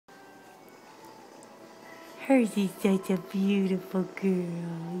Hers is such a beautiful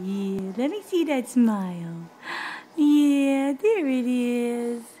girl. Yeah, let me see that smile. Yeah, there it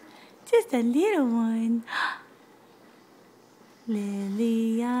is. Just a little one.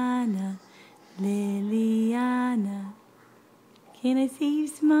 Liliana, Liliana. Can I see you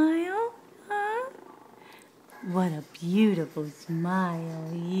smile? Huh? What a beautiful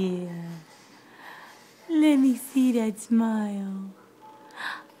smile, yeah. Let me see that smile.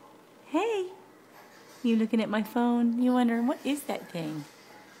 Hey, you looking at my phone? You wondering, what is that thing?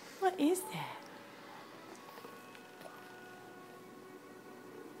 What is that?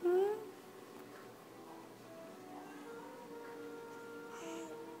 Hmm?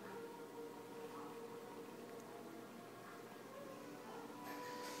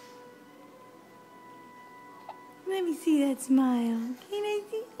 Let me see that smile. Can I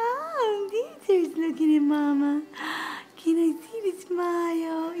see? Oh, Caesar's looking at Mama. Can I see the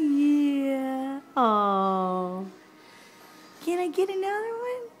smile? Yeah. Oh. Can I get another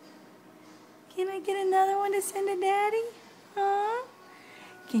one? Can I get another one to send to Daddy? Huh?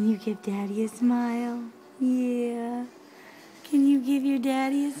 Can you give Daddy a smile? Yeah. Can you give your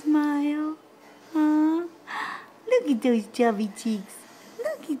daddy a smile? Huh? Look at those chubby cheeks.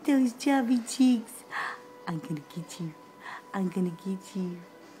 Look at those chubby cheeks. I'm gonna get you. I'm gonna get you.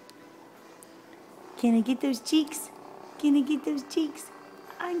 Can I get those cheeks? Can I get those cheeks?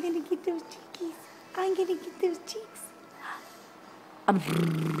 I'm gonna get those cheekies. I'm gonna get those cheeks.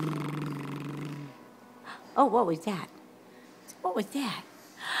 Oh, what was that? What was that?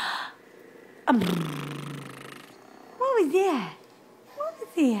 What was that? What was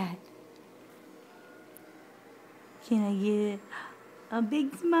that? Can I get a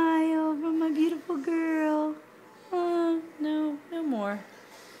big smile from my beautiful girl? No more.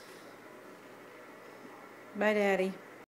 Bye, Daddy.